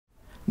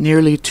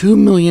Nearly 2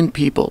 million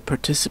people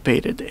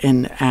participated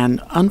in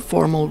an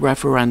informal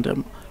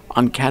referendum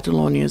on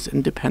Catalonia's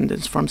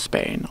independence from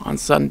Spain on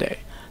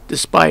Sunday,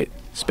 despite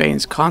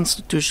Spain's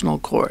constitutional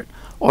court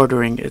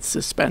ordering its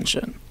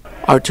suspension.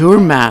 Artur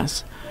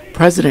Mas,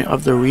 president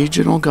of the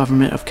regional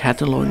government of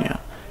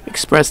Catalonia,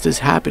 expressed his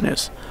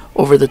happiness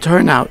over the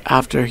turnout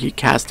after he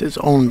cast his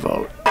own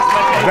vote.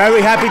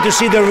 Very happy to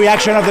see the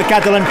reaction of the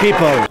Catalan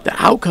people. The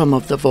outcome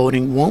of the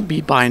voting won't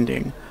be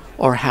binding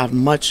or have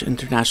much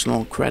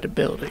international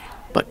credibility,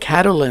 but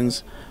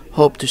Catalans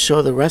hope to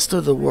show the rest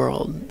of the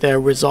world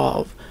their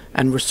resolve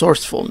and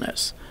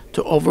resourcefulness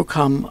to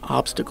overcome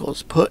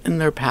obstacles put in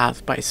their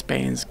path by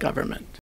Spain's government.